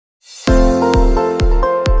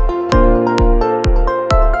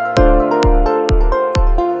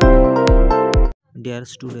Dear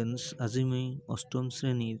students, আজি মই অষ্টম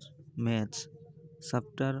শ্ৰেণীৰ maths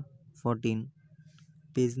chapter 14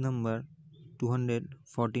 page number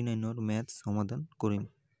 249 maths সমাধান কৰিম।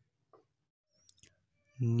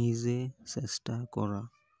 নিজে চেষ্টা কৰা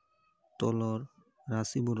তলৰ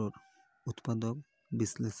ৰাশিবোৰৰ উৎপাদক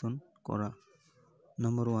বিশ্লেষণ কৰা।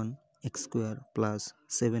 Number 1 x square plus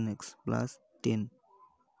 7x plus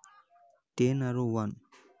 10 আৰু 1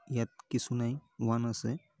 ইয়াত কিছু নাই 1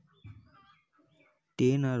 আছে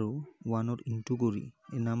 10 আৰু 1 ইনটু কৰি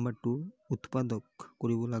এই নাম্বাৰটো উৎপাদক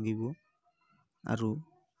কৰিব লাগিব আৰু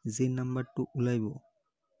যে নাম্বাৰটো ওলাইব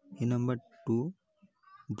এই নাম্বাৰটো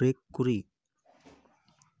ব্ৰেক কৰি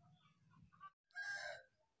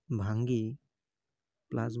ভাঙি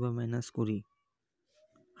প্লাস বা মাইনাস কৰি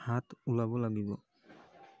হাত ওলাব লাগিব।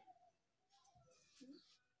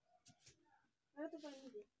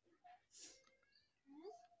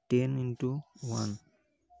 10 into 1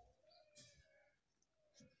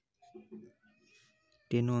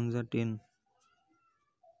 10 ones are 10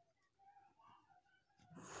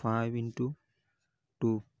 5 into 2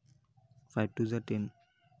 5 twos are 10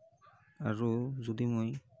 আৰু যদি মই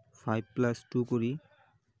 5 plus 2 কৰি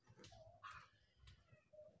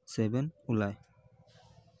 7 ওলাই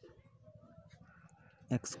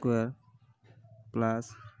x square plus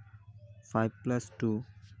 5 plus 2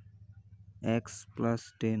 x plus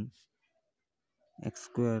 10 x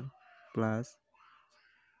square plus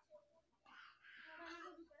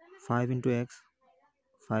 5 into x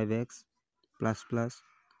 5x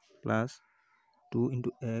plus 2 into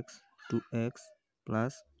x 2x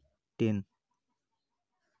plus 10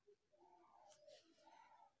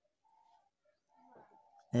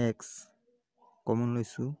 x common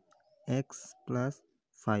লৈছো x plus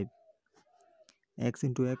 5 x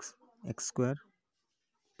into x x square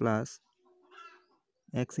plus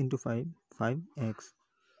x into 5 5x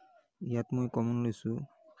ইয়াত মই common লৈছো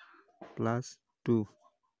plus 2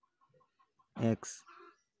 x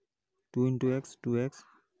 2 into x 2x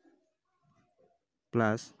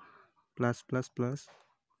plus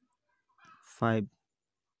 5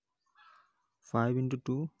 5 into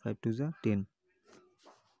 2 5 to the 10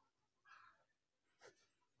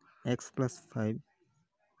 x plus 5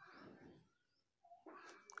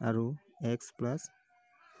 আৰু x plus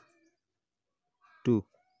 2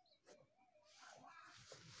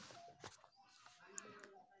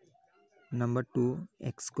 number 2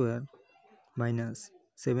 x square minus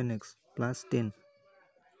 7x plus 10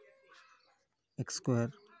 x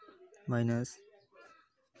square minus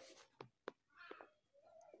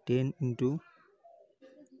 10 into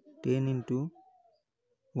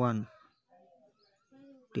 1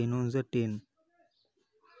 10 ones are 10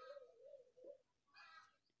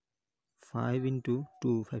 5 into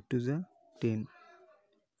 2 5 to the 10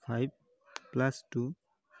 5 plus 2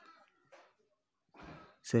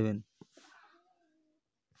 7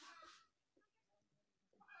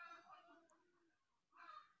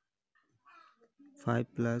 5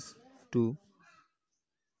 plus 2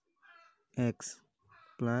 x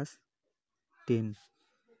plus 10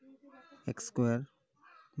 x square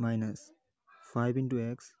minus 5 into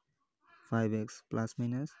x 5x plus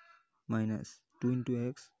minus 2 into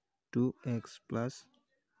x 2x plus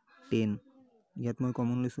 10 ইয়াত মই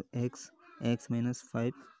common লৈছো x minus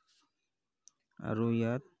 5 আৰু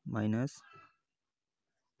ইয়াত minus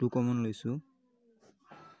 2 common লৈছো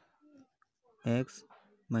x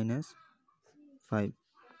minus 5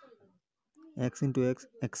 x into x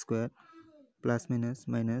x square plus minus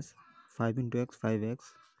 5 into x 5x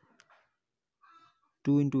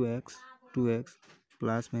 2 into x 2x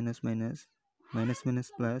plus minus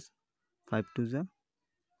plus 5 to the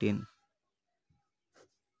 10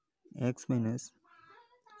 x minus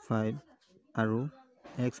 5 আৰু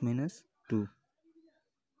x minus 2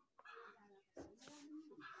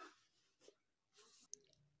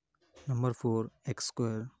 number 4 x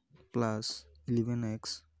square plus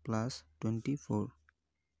 11x plus 24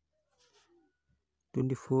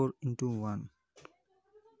 into 1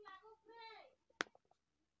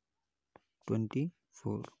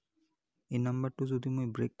 24 এই নাম্বাৰটো যদি মই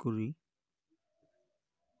brake কৰি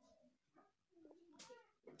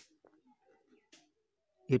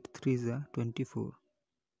 8 3 is 24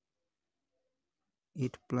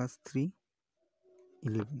 8 plus 3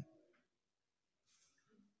 11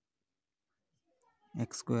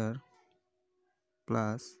 x square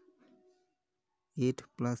plus 8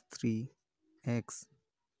 plus 3 x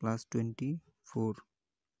plus 24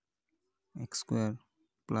 x square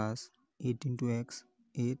plus 8 into x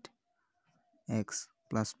 8 x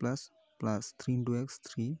plus 3 into x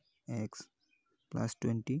 3 x plus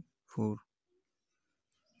 24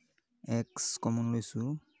 x common লৈছো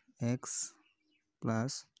x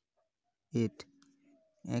plus 8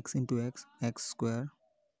 x into x x square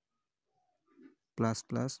plus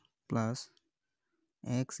plus plus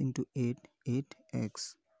x into 8 8x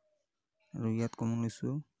আৰু ইয়াত common লৈছো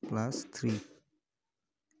plus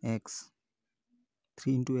 3x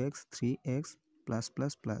 3 into x 3x plus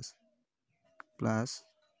plus plus plus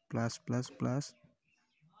plus plus plus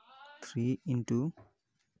 3 into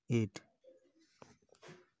 8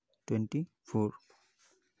 24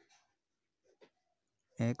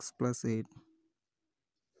 x plus 8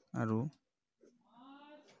 আৰু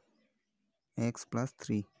x plus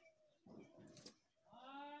 3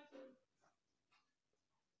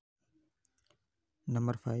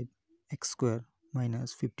 number 5 x square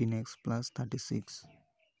minus 15x plus 36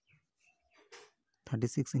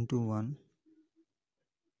 into 1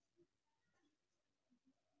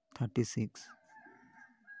 36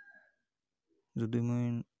 যদি মই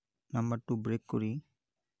নাম্বাৰটো brake কৰি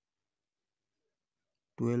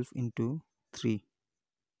 12 into 3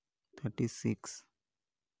 36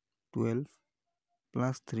 12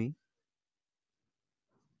 plus 3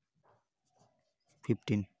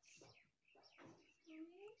 15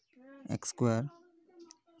 x square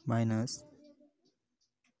minus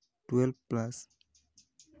 12 plus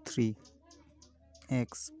 3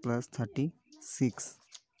 x plus 36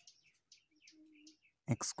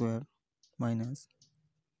 x square minus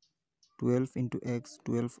 12 into x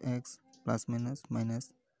 12x plus minus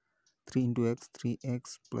minus 3 into x 3x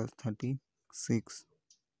plus 36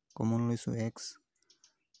 common লৈছো x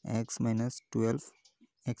minus 12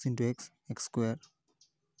 x into x x square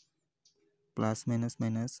plus minus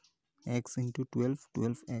minus x into 12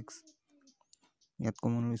 12x ইয়াত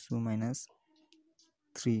common লৈছো minus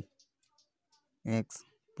 3x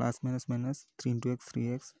plus minus minus 3 into x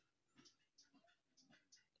 3x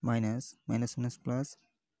minus minus minus plus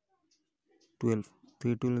 12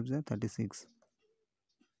 3 12 is 36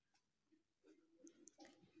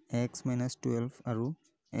 x minus 12 আৰু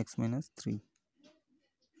x minus 3